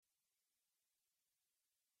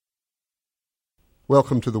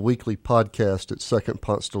Welcome to the weekly podcast at Second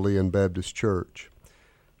Ponce de Leon Baptist Church.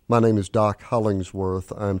 My name is Doc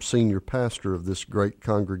Hollingsworth. I'm senior pastor of this great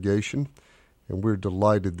congregation, and we're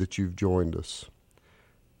delighted that you've joined us.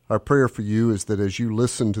 Our prayer for you is that as you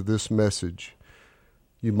listen to this message,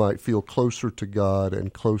 you might feel closer to God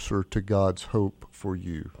and closer to God's hope for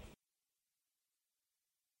you.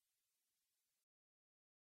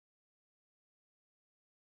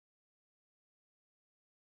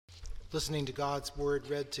 Listening to God's Word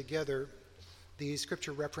read together, the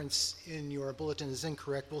scripture reference in your bulletin is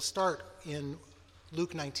incorrect. We'll start in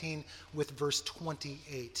Luke 19 with verse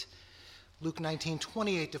 28. Luke 19,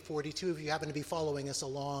 28 to 42. If you happen to be following us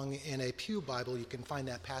along in a Pew Bible, you can find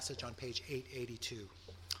that passage on page 882.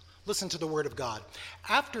 Listen to the word of God.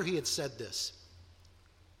 After he had said this,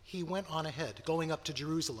 he went on ahead, going up to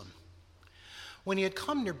Jerusalem. When he had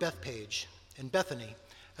come near Bethphage and Bethany,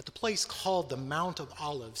 at the place called the Mount of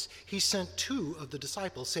Olives, he sent two of the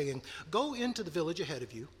disciples, saying, "Go into the village ahead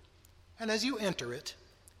of you, and as you enter it,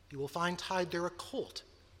 you will find tied there a colt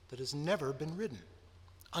that has never been ridden.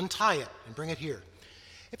 Untie it and bring it here.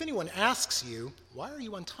 If anyone asks you, 'Why are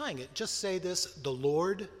you untying it?' just say this, 'The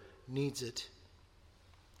Lord needs it.'"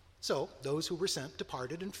 So those who were sent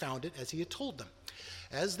departed and found it as he had told them.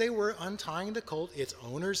 As they were untying the colt, its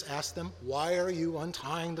owners asked them, "Why are you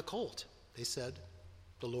untying the colt?" They said,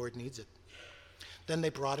 "The Lord needs it." Then they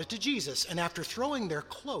brought it to Jesus, and after throwing their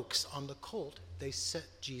cloaks on the colt, they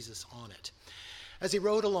set Jesus on it. As he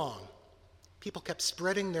rode along, people kept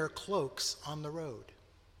spreading their cloaks on the road.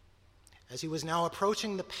 As he was now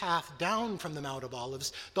approaching the path down from the Mount of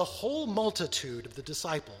Olives, the whole multitude of the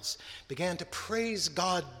disciples began to praise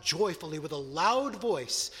God joyfully with a loud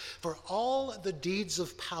voice for all the deeds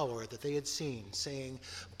of power that they had seen, saying,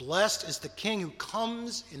 "Blessed is the King who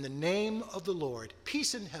comes in the name of the Lord,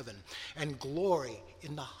 peace in heaven and glory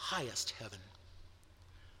in the highest heaven."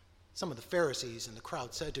 Some of the Pharisees in the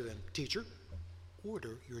crowd said to him, "Teacher,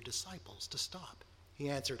 order your disciples to stop." He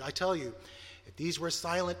answered, "I tell you, if these were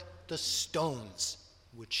silent, the stones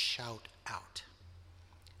would shout out."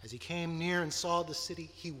 As he came near and saw the city,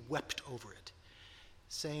 he wept over it,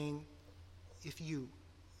 saying, "If you,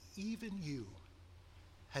 even you,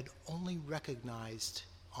 had only recognized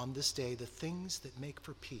on this day the things that make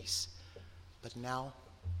for peace, but now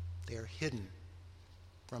they are hidden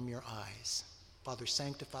from your eyes. Father,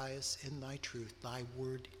 sanctify us in thy truth. Thy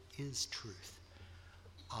word is truth.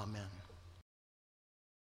 Amen.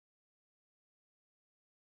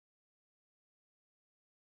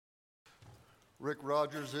 Rick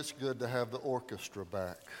Rogers, it's good to have the orchestra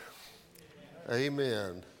back.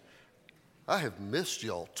 Amen. I have missed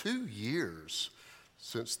y'all 2 years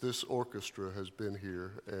since this orchestra has been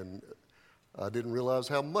here, and I didn't realize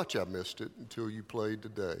how much I missed it until you played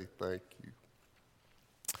today. Thank you.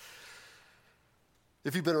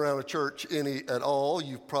 If you've been around a church any at all,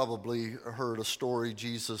 you've probably heard a story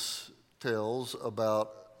Jesus tells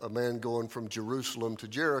about a man going from Jerusalem to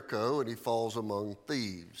Jericho, and he falls among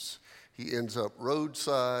thieves. He ends up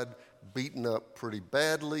roadside, beaten up pretty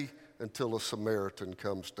badly until a Samaritan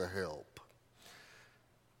comes to help.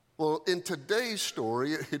 Well, in today's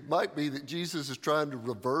story, it might be that Jesus is trying to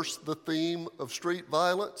reverse the theme of street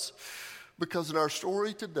violence, because in our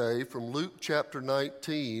story today from Luke chapter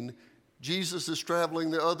 19, Jesus is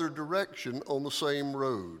traveling the other direction on the same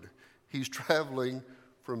road. He's traveling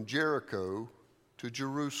from Jericho to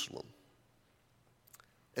Jerusalem.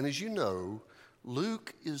 And as you know,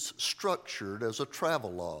 Luke is structured as a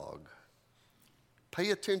travelogue. Pay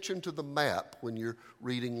attention to the map when you're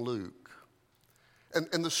reading Luke.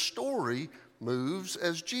 And the story moves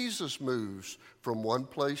as Jesus moves from one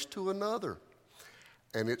place to another.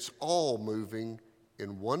 And it's all moving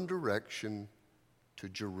in one direction to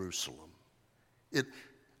Jerusalem.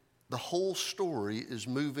 The whole story is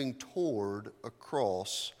moving toward a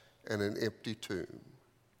cross and an empty tomb.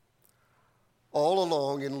 All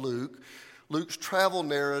along in Luke's travel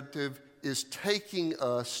narrative is taking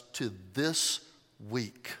us to this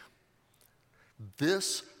week,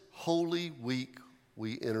 this Holy Week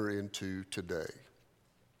we enter into today.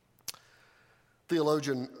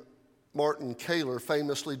 Theologian Martin Kaler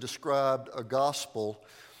famously described a gospel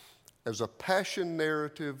as a passion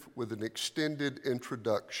narrative with an extended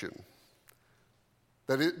introduction.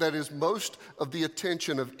 That is, most of the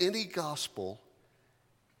attention of any gospel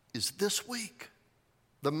is this week.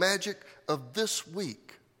 The magic of this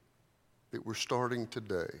week that we're starting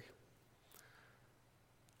today.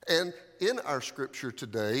 And in our scripture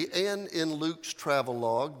today, and in Luke's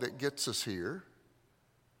travelogue that gets us here,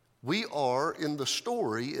 we are in the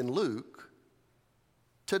story in Luke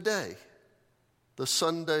today, the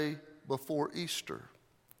Sunday before Easter.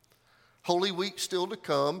 Holy Week still to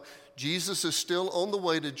come. Jesus is still on the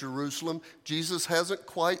way to Jerusalem. Jesus hasn't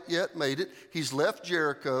quite yet made it. He's left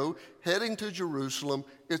Jericho, heading to Jerusalem.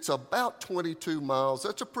 It's about 22 miles.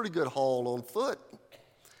 That's a pretty good haul on foot.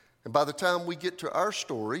 And by the time we get to our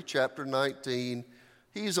story, chapter 19,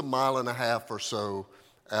 he's a mile and a half or so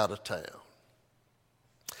out of town.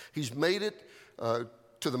 He's made it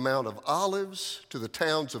to the Mount of Olives, to the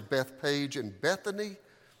towns of Bethpage and Bethany.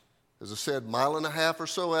 As I said, mile and a half or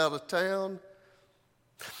so out of town.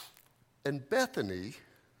 And Bethany,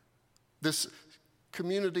 this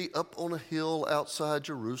community up on a hill outside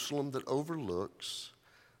Jerusalem that overlooks,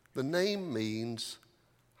 the name means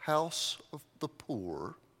house of the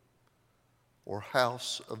poor or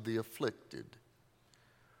house of the afflicted.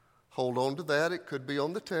 Hold on to that. It could be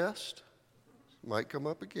on the test. It might come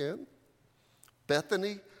up again.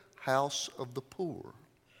 Bethany, house of the poor.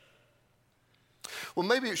 Well,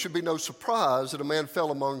 maybe it should be no surprise that a man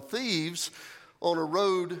fell among thieves on a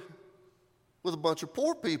road with a bunch of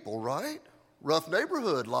poor people, right? Rough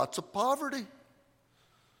neighborhood, lots of poverty.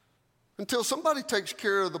 Until somebody takes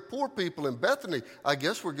care of the poor people in Bethany, I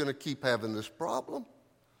guess we're going to keep having this problem.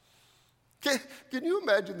 Can you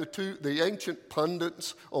imagine the ancient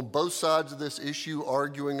pundits on both sides of this issue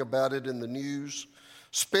arguing about it in the news,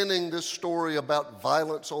 spinning this story about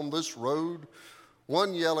violence on this road?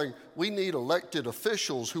 One yelling, "We need elected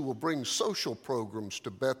officials who will bring social programs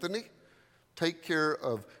to Bethany, take care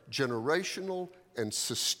of generational and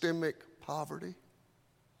systemic poverty."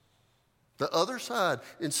 The other side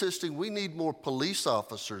insisting we need more police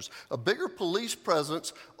officers, a bigger police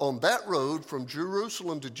presence on that road from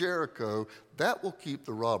Jerusalem to Jericho. That will keep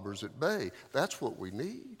the robbers at bay. That's what we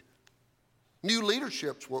need. New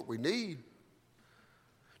leadership's what we need.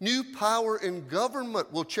 New power in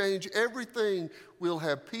government will change everything. We'll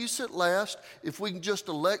have peace at last if we can just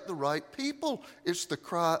elect the right people. It's the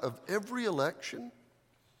cry of every election.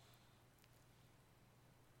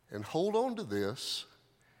 And hold on to this.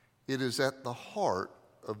 It is at the heart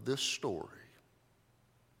of this story.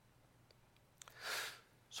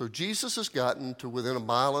 So Jesus has gotten to within a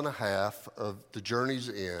mile and a half of the journey's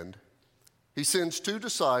end. He sends 2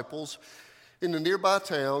 disciples in the nearby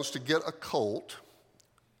towns to get a colt.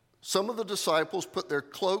 Some of the disciples put their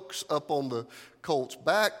cloaks up on the colt's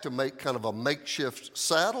back to make kind of a makeshift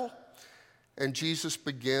saddle. And Jesus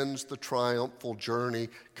begins the triumphal journey,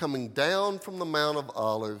 coming down from the Mount of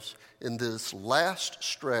Olives in this last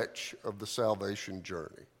stretch of the salvation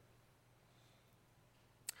journey.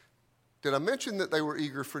 Did I mention that they were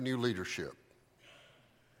eager for new leadership?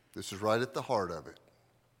 This is right at the heart of it.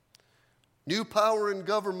 New power in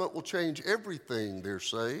government will change everything, they're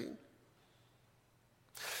saying.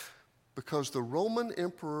 Because the Roman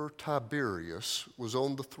Emperor Tiberius was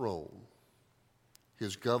on the throne.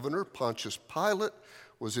 His governor, Pontius Pilate,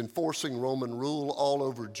 was enforcing Roman rule all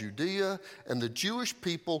over Judea, and the Jewish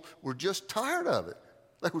people were just tired of it.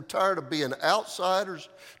 They were tired of being outsiders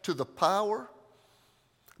to the power.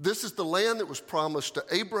 This is the land that was promised to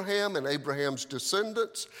Abraham and Abraham's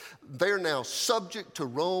descendants. They're now subject to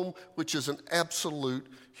Rome, which is an absolute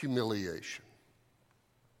humiliation.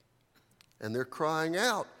 And they're crying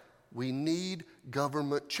out, we need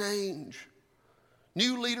government change.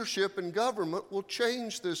 New leadership in government will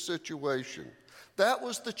change this situation. That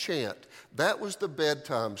was the chant. That was the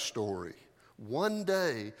bedtime story. One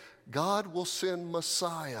day, God will send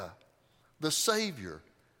Messiah, the Savior.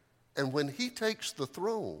 And when he takes the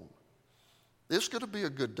throne, it's going to be a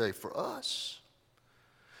good day for us.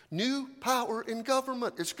 New power in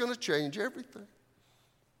government. It's going to change everything.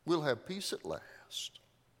 We'll have peace at last.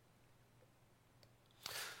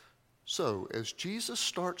 So, as Jesus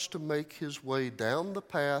starts to make his way down the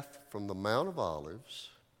path from the Mount of Olives,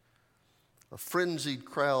 a frenzied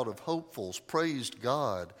crowd of hopefuls praised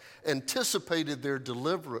God, anticipated their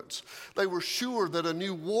deliverance. They were sure that a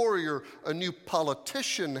new warrior, a new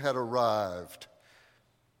politician had arrived.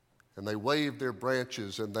 And they waved their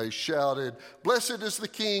branches and they shouted, "Blessed is the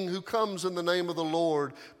King who comes in the name of the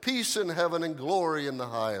Lord, peace in heaven and glory in the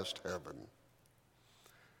highest heaven."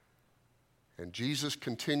 And Jesus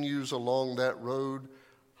continues along that road,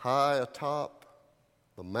 high atop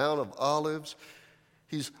the Mount of Olives.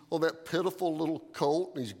 He's on that pitiful little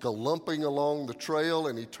colt, and he's gallumping along the trail,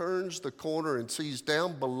 and he turns the corner and sees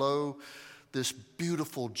down below this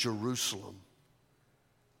beautiful Jerusalem.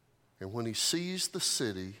 And when he sees the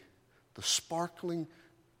city, the sparkling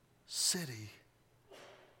city,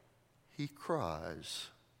 he cries.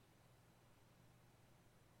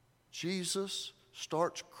 Jesus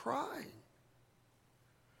starts crying.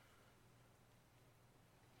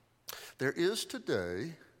 There is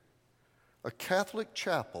today a Catholic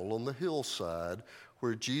chapel on the hillside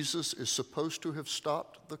where Jesus is supposed to have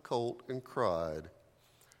stopped the colt and cried.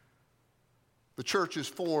 The church is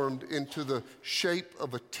formed into the shape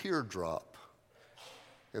of a teardrop,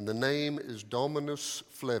 and the name is Dominus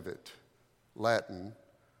Flevit, Latin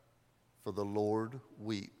for the Lord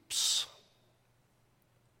weeps.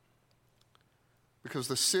 Because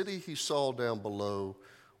the city he saw down below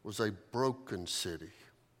was a broken city.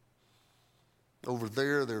 Over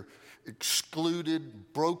there, they're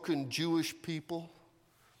excluded, broken Jewish people.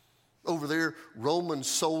 Over there, Roman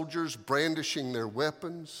soldiers brandishing their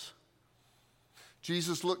weapons.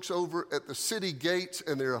 Jesus looks over at the city gates,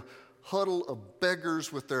 and there are a huddle of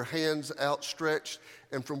beggars with their hands outstretched.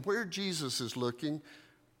 And from where Jesus is looking,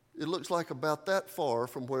 it looks like about that far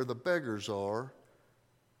from where the beggars are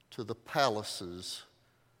to the palaces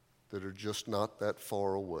that are just not that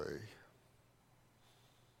far away.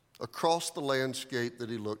 Across the landscape that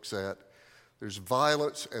he looks at, there's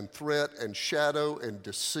violence and threat and shadow and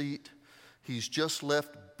deceit. He's just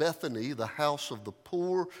left Bethany, the house of the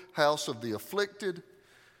poor, house of the afflicted,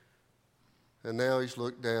 and now he's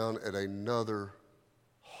looked down at another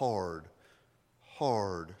hard,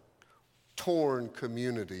 torn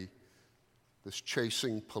community that's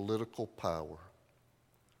chasing political power,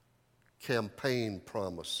 campaign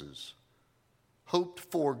promises,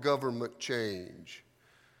 hoped-for government change.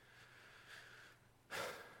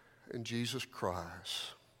 And Jesus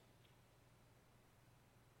cries.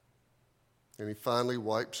 And he finally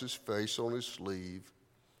wipes his face on his sleeve.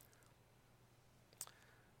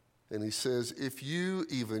 And he says, if you,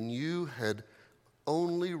 even you, had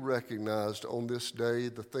only recognized on this day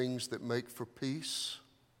the things that make for peace,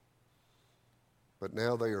 but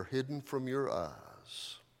now they are hidden from your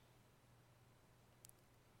eyes.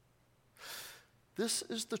 This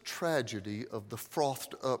is the tragedy of the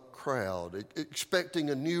frothed-up crowd, expecting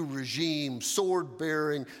a new regime,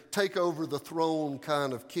 sword-bearing, take over the throne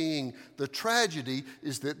kind of king. The tragedy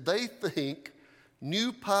is that they think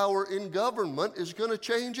new power in government is going to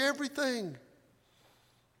change everything.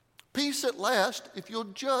 Peace at last if you'll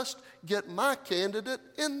just get my candidate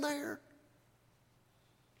in there.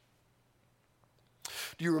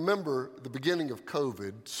 Do you remember the beginning of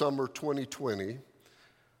COVID, summer 2020?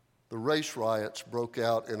 The race riots broke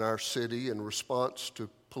out in our city in response to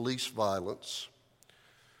police violence.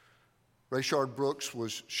 Rayshard Brooks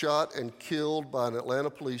was shot and killed by an Atlanta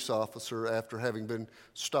police officer after having been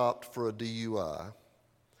stopped for a DUI.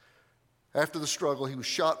 After the struggle, he was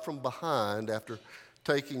shot from behind after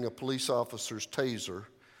taking a police officer's taser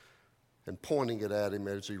and pointing it at him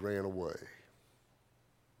as he ran away.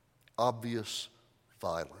 Obvious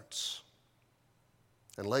violence.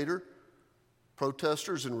 And later,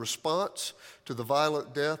 protesters, in response to the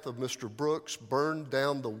violent death of Mr. Brooks, burned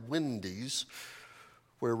down the Wendy's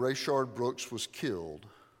where Rayshard Brooks was killed.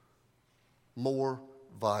 More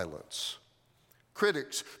violence.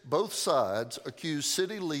 Critics, both sides, accuse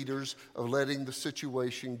city leaders of letting the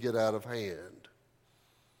situation get out of hand,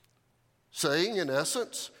 saying, in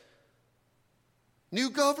essence, new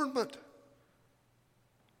government.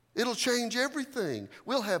 It'll change everything.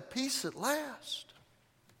 We'll have peace at last.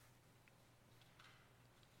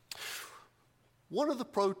 One of the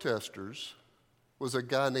protesters was a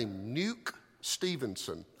guy named Nuke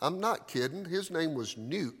Stevenson. I'm not kidding. His name was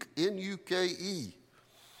Nuke, N-U-K-E.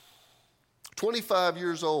 25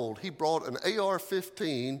 years old. He brought an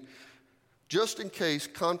AR-15 just in case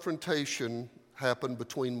confrontation happened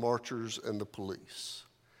between marchers and the police.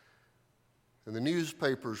 And the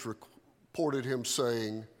newspapers reported him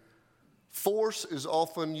saying, "Force is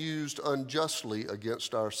often used unjustly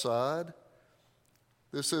against our side.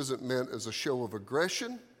 This isn't meant as a show of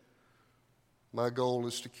aggression. My goal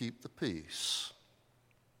is to keep the peace."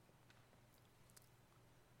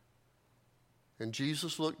 And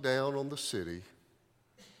Jesus looked down on the city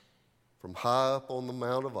from high up on the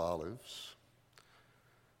Mount of Olives,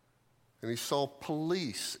 and he saw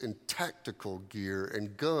police in tactical gear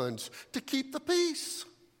and guns to keep the peace.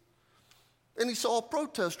 And he saw a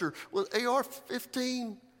protester with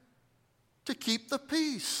AR-15 to keep the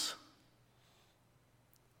peace.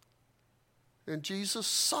 And Jesus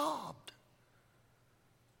sobbed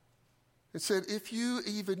and said, if you,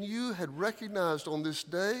 even you, had recognized on this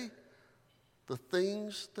day the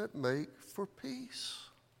things that make for peace.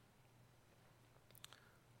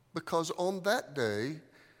 Because on that day,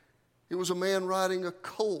 it was a man riding a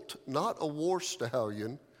colt, not a war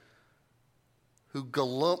stallion, who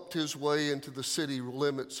gallumped his way into the city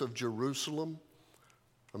limits of Jerusalem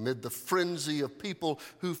amid the frenzy of people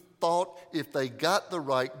who thought if they got the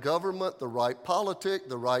right government, the right politic,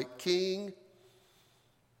 the right king,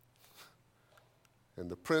 And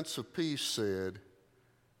the Prince of Peace said,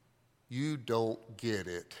 "You don't get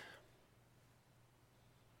it."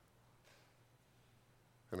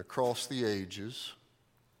 And across the ages,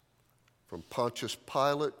 from Pontius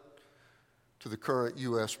Pilate to the current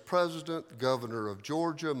U.S. president, governor of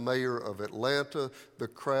Georgia, mayor of Atlanta, the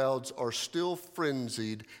crowds are still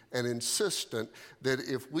frenzied and insistent that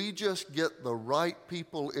if we just get the right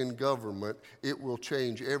people in government, it will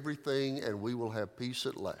change everything and we will have peace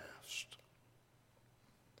at last.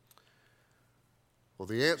 Well,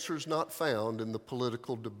 the answer is not found in the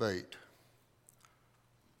political debate.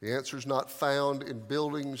 The answer is not found in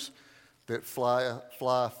buildings that fly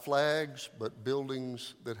flags, but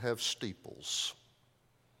buildings that have steeples.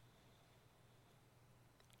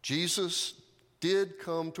 Jesus did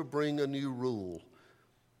come to bring a new rule,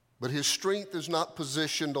 but his strength is not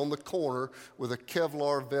positioned on the corner with a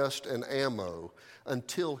Kevlar vest and ammo.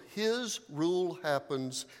 Until his rule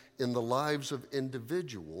happens in the lives of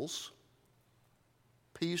individuals,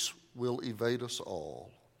 peace will evade us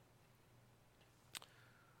all.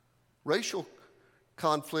 Racial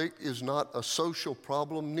conflict is not a social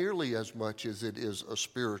problem nearly as much as it is a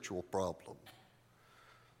spiritual problem.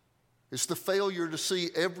 It's the failure to see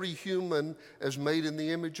every human as made in the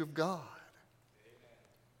image of God.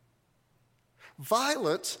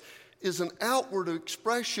 Violence is an outward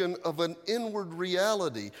expression of an inward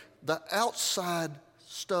reality. The outside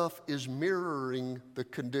stuff is mirroring the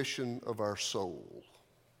condition of our soul.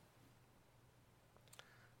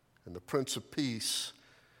 And the Prince of Peace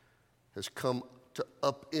has come to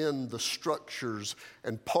upend the structures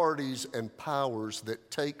and parties and powers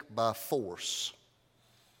that take by force.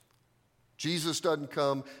 Jesus doesn't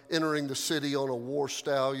come entering the city on a war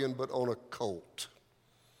stallion, but on a colt.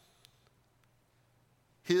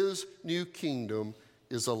 His new kingdom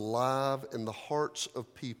is alive in the hearts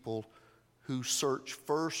of people who search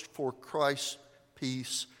first for Christ's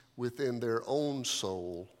peace within their own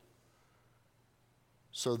soul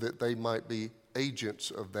so that they might be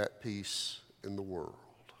agents of that peace in the world.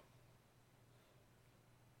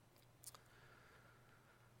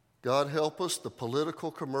 God help us, the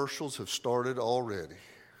political commercials have started already.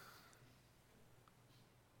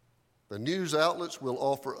 The news outlets will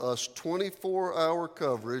offer us 24-hour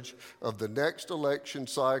coverage of the next election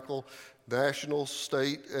cycle, national,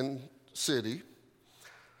 state, and city.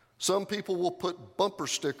 Some people will put bumper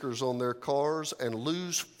stickers on their cars and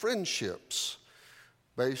lose friendships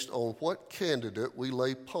based on what candidate we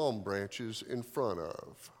lay palm branches in front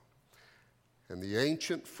of. And the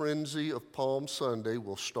ancient frenzy of Palm Sunday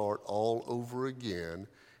will start all over again,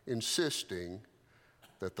 insisting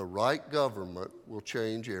that the right government will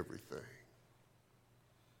change everything.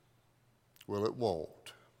 Well, it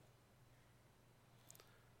won't.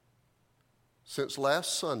 Since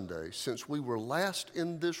last Sunday, since we were last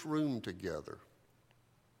in this room together,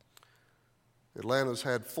 Atlanta's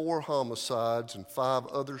had 4 homicides and 5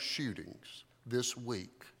 other shootings this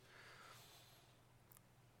week.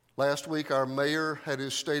 Last week, our mayor had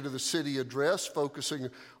his State of the City address focusing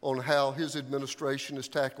on how his administration is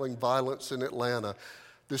tackling violence in Atlanta.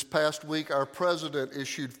 This past week, our president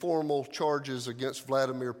issued formal charges against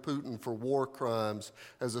Vladimir Putin for war crimes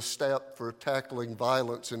as a step for tackling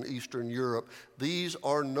violence in Eastern Europe. These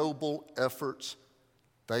are noble efforts.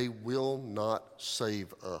 They will not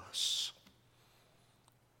save us.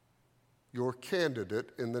 Your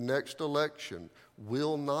candidate in the next election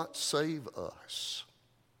will not save us.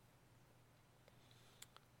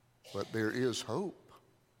 But there is hope.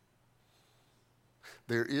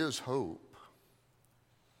 There is hope.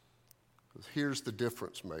 Here's the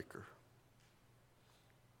difference maker.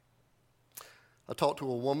 I talked to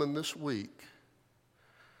a woman this week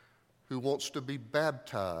who wants to be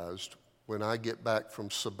baptized when I get back from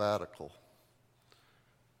sabbatical.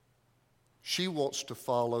 She wants to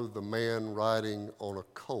follow the man riding on a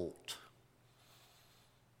colt.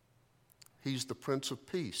 He's the Prince of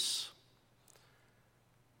Peace.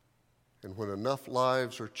 And when enough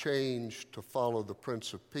lives are changed to follow the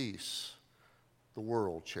Prince of Peace, the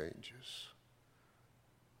world changes.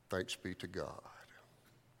 Thanks be to God.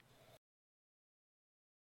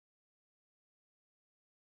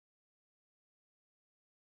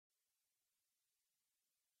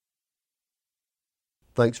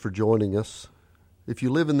 Thanks for joining us. If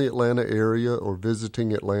you live in the Atlanta area or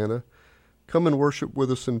visiting Atlanta, come and worship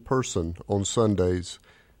with us in person on Sundays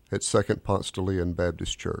at Second Ponce de Leon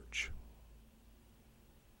Baptist Church.